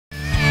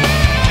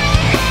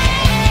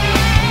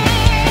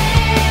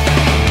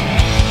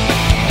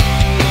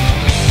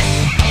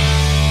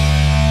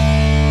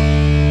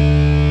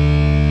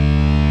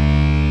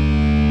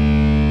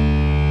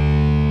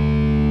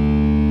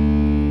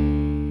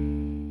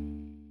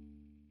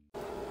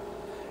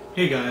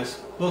Hey guys,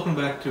 welcome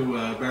back to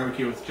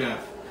Barbecue with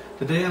Jeff.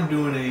 Today I'm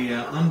doing a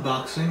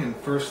unboxing and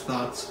first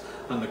thoughts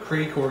on the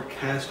Craycort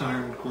cast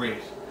iron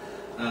grate.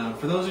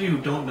 For those of you who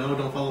don't know,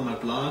 don't follow my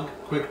blog,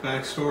 quick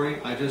backstory,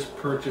 I just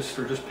purchased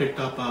or just picked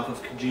up off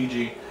of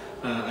Kijiji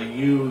a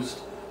used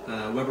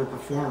Weber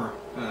Performer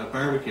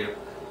barbecue,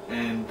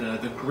 and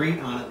the grate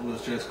on it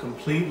was just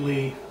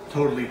completely,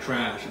 totally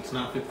trash. It's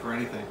not fit for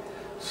anything.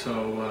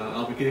 So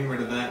I'll be getting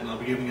rid of that and I'll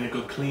be giving it a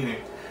good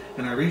cleaning.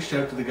 And I reached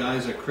out to the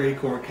guys at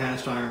Craycort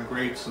Cast Iron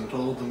Grates and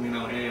told them, you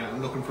know, hey,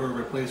 I'm looking for a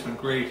replacement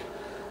grate.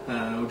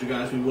 Would you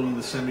guys be willing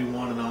to send me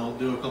one and I'll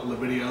do a couple of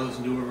videos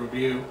and do a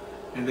review?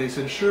 And they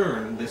said sure,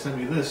 and they sent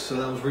me this, so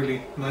that was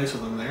really nice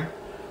of them there.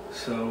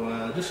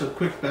 So just a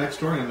quick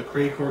backstory on the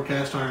Craycort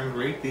Cast Iron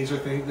Grate. This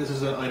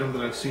is an item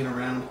that I've seen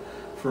around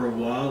for a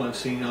while. I've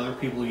seen other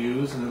people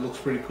use, and it looks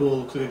pretty cool.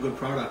 It looks like a good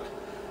product.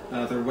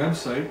 Their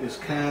website is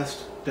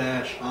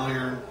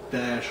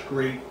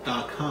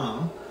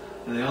cast-iron-grate.com.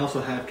 And they also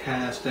have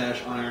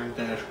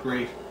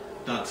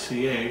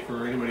cast-iron-grate.ca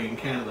for anybody in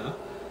Canada,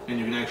 and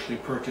you can actually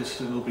purchase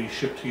it. It'll be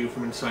shipped to you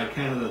from inside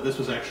Canada. This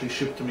was actually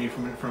shipped to me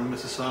from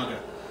Mississauga,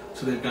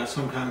 so they've got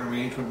some kind of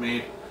arrangement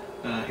made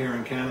here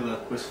in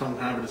Canada with some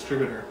kind of a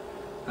distributor.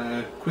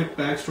 Quick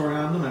backstory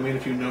on them. I made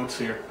a few notes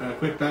here.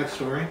 Quick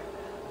backstory.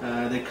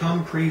 They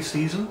come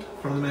pre-seasoned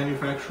from the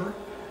manufacturer.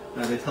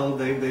 They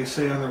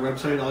say on their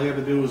website all you have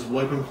to do is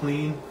wipe them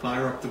clean,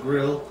 fire up the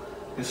grill,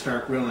 and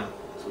start grilling.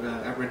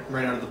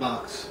 Right out of the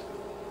box.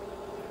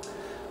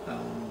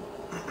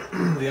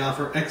 They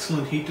offer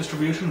excellent heat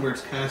distribution where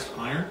it's cast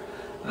iron.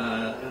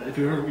 If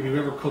you've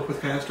ever cooked with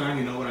cast iron,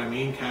 you know what I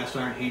mean. Cast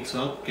iron heats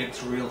up,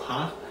 gets real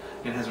hot,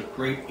 and has a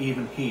great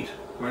even heat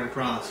right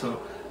across.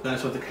 So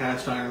that's what the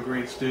cast iron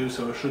grates do.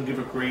 So it should give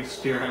a great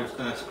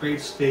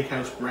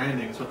steakhouse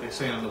branding, is what they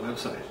say on the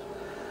website.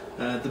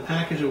 The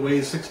package, it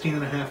weighs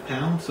 16.5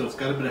 pounds, so it's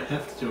got a bit of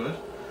heft to it.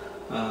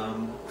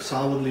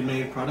 Solidly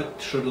made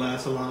product, should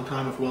last a long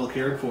time if well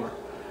cared for.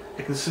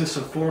 It consists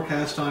of 4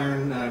 cast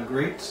iron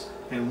grates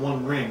and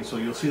 1 ring, so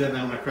you'll see that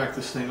now when I crack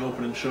this thing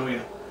open and show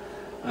you.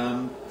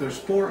 There's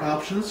 4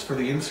 options for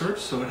the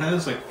inserts, so it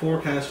has like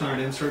 4 cast iron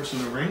inserts in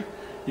the ring.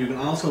 You can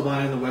also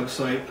buy on the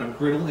website a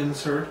griddle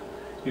insert.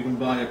 You can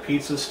buy a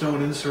pizza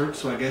stone insert,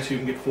 so I guess you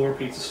can get 4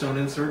 pizza stone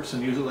inserts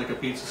and use it like a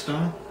pizza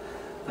stone.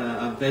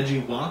 A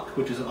veggie wok,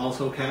 which is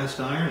also cast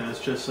iron, and it's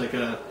just like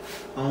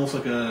almost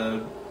like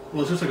a,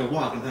 well, it's just like a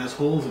wok, and it has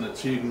holes in it,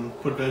 so you can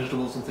put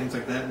vegetables and things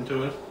like that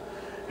into it.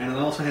 And it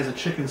also has a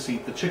chicken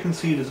seat. The chicken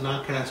seat is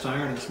not cast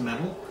iron; it's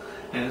metal,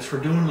 and it's for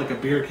doing like a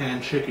beer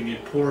can chicken.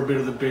 You'd pour a bit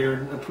of beer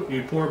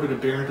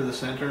into the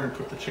center and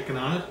put the chicken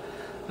on it.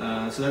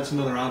 So that's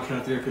another option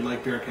out there if you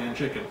like beer can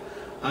chicken.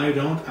 I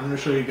don't. I'm going to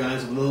show you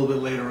guys a little bit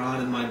later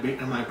on in my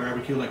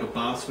barbecue like a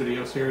boss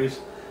video series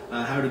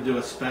how to do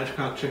a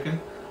spatchcock chicken.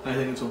 I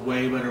think it's a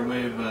way better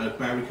way of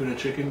barbecuing a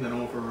chicken than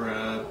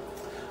over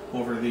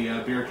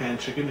the beer can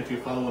chicken. If you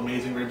follow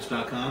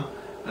AmazingRibs.com,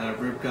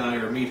 Rib Guy,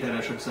 or Meathead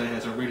I should say,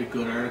 has a really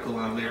good article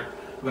on there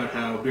about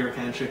how beer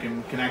can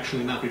chicken can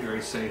actually not be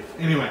very safe.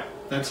 Anyway,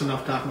 that's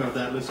enough talk about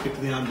that. Let's get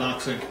to the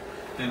unboxing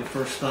and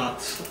first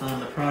thoughts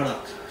on the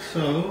product.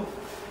 So,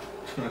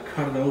 I'm just going to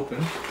cut it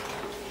open.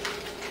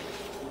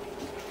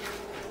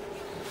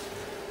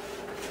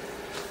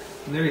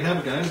 And there you have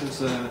it, guys.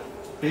 It's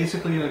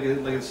basically,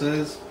 like it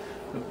says,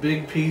 a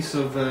big piece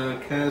of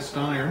cast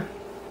iron.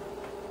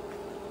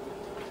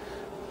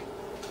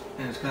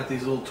 And it's got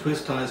these little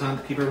twist ties on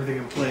to keep everything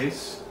in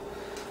place.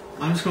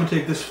 I'm just going to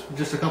take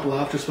just a couple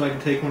off just so I can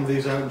take one of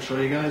these out and show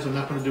you guys. I'm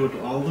not going to do it to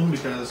all of them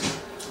because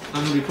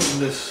I'm going to be putting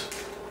this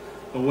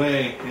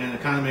away, and it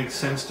kind of makes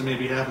sense to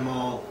maybe have them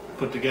all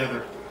put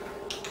together,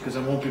 because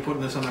I won't be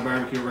putting this on my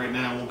barbecue right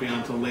now. It won't be on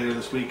until later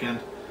this weekend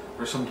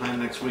or sometime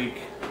next week.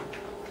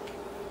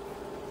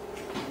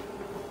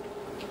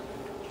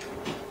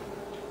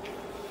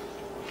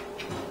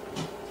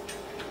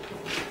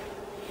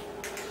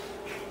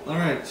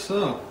 Alright,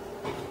 so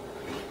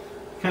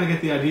kind of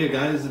get the idea,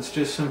 guys. It's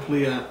just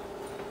simply a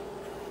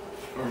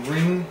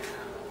ring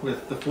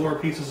with the 4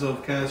 pieces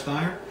of cast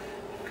iron.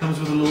 It comes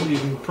with a little, you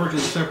can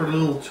purchase a separate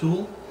little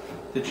tool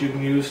that you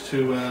can use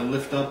to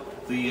lift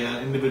up the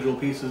individual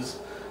pieces,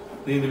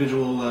 the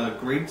individual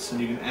grates, and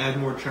you can add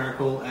more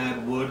charcoal,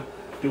 add wood,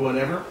 do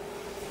whatever.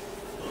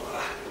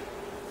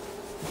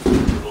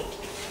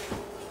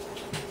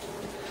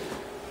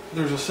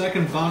 There's a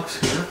second box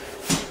here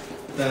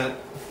that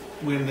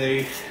when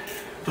they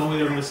told me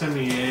they were going to send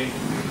me a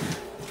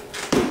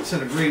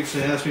set of grates,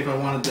 they asked me if I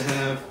wanted to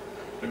have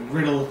a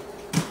griddle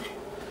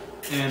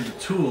and a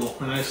tool,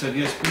 and I said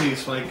yes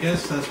please, so I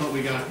guess that's what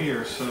we got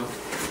here. So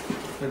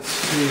let's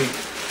see.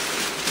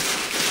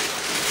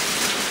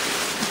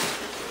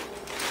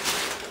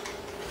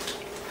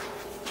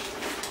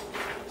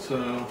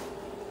 So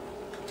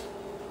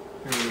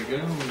here we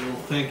go. We'll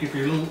thank you for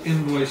your little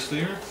invoice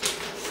there.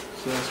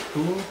 So that's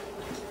cool.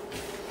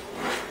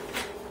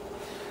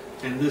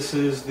 And this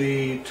is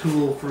the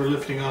tool for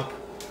lifting up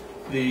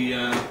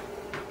the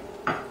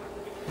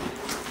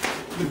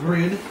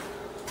grid,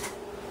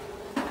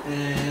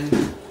 and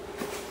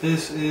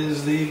this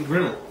is the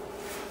griddle.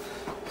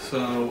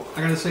 So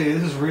I gotta say,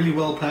 this is really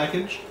well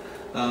packaged.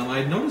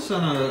 I noticed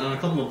on a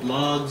couple of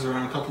blogs or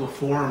on a couple of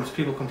forums,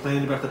 people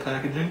complained about the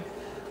packaging.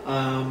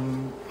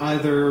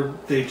 Either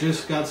they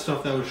just got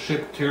stuff that was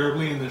shipped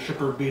terribly and the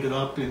shipper beat it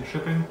up in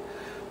shipping,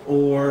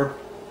 or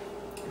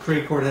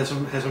Craycort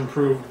has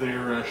improved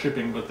their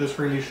shipping. But this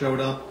really showed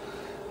up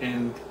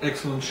in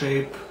excellent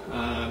shape,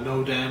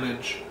 no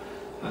damage,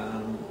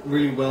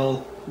 really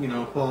well,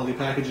 quality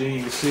packaging.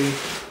 You can see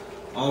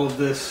all of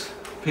this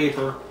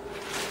paper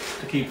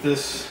to keep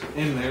this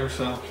in there,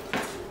 so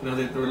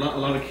there were a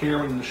lot of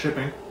care in the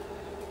shipping.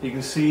 I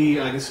can see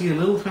a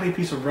little tiny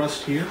piece of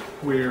rust here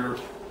where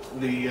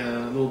the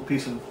little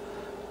piece of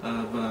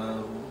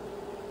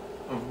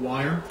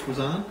wire was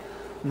on.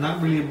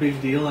 Not really a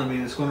big deal. I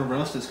mean, it's going to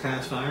rust. It's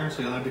cast iron,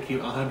 so I'll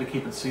have to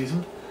keep it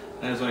seasoned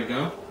as I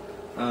go.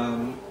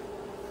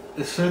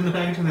 It said in the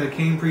packaging that it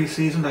came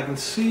pre-seasoned. I can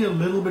see a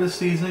little bit of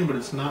seasoning, but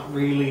it's not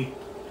really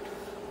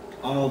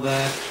all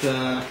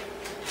that.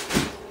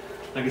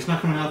 Like, it's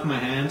not coming out of my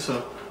hand.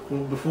 So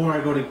before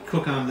I go to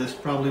cook on this,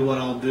 probably what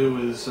I'll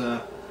do is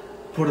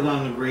put it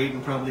on the grate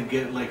and probably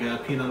get like a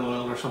peanut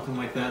oil or something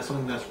like that,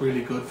 something that's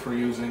really good for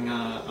using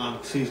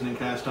on seasoning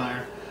cast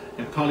iron,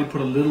 and probably put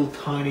a little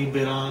tiny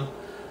bit on,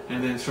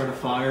 and then start a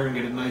fire and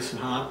get it nice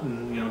and hot,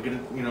 and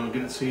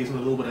get it seasoned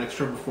a little bit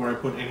extra before I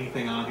put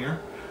anything on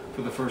here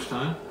for the first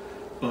time.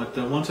 But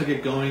once I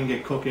get going,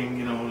 get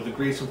cooking, the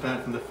grease and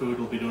fat from the food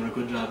will be doing a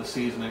good job of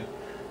seasoning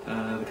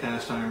the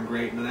cast iron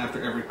grate, and then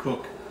after every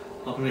cook,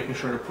 I'll be making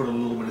sure to put a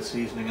little bit of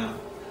seasoning on.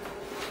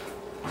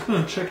 I'm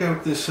going to check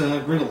out this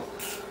griddle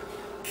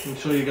and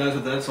show you guys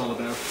what that's all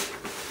about.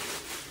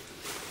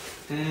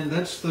 And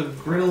that's the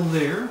griddle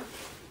there.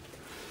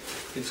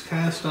 It's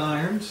cast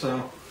iron,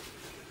 so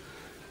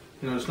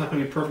it's not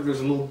going to be perfect. There's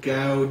a little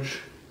gouge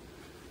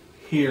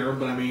here,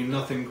 but I mean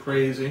nothing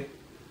crazy.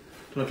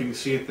 Don't know if you can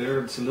see it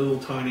there. It's a little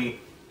tiny,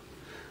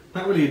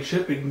 not really a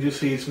chip. You can just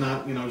see it's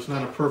not, it's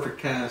not a perfect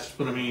cast,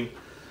 but I mean,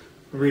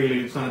 really,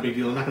 it's not a big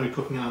deal. I'm not going to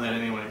be cooking on that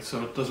anyway,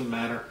 so it doesn't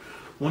matter.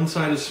 One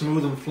side is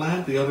smooth and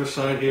flat. The other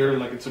side here,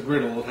 like it's a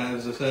griddle, it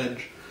has this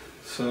edge.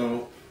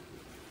 So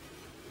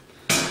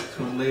I'm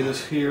going to lay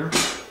this here.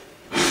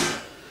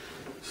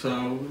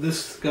 So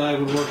this guy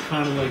would work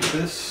kind of like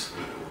this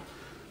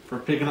for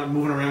picking up,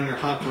 moving around your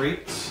hot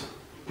grates.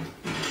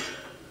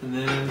 And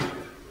then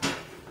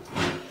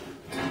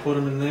put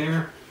them in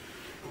there.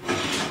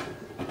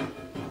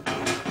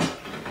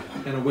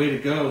 And away to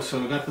go.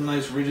 So I got the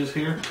nice ridges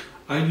here.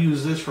 I'd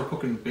use this for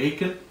cooking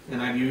bacon,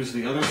 and I'd use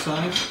the other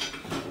side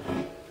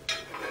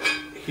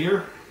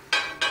here.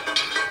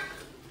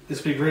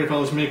 This would be great if I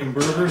was making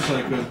burgers.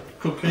 I could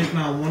cook bacon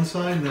on one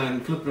side, and then I can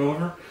flip it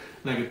over,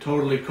 and I could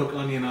totally cook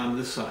onion on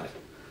this side.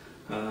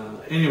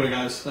 Anyway,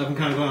 guys, I've been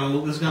kind of going on.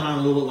 This has gone on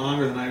a little bit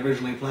longer than I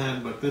originally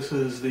planned, but this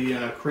is the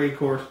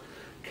Craycort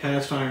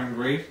cast iron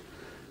grate.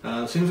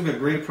 Seems like a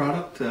great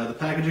product. The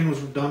packaging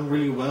was done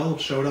really well.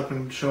 It showed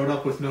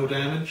up with no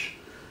damage.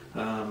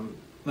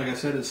 Like I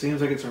said, it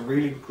seems like it's a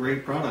really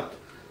great product.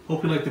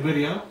 Hope you liked the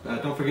video.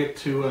 Don't forget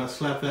to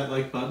slap that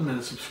like button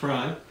and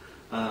subscribe.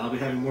 I'll be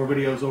having more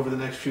videos over the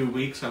next few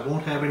weeks. I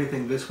won't have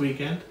anything this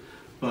weekend,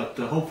 but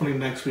hopefully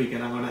next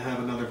weekend I'm going to have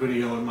another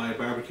video in my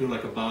Barbecue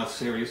Like a Boss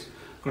series.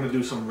 I'm going to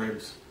do some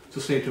ribs, so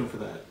stay tuned for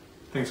that.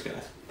 Thanks,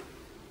 guys.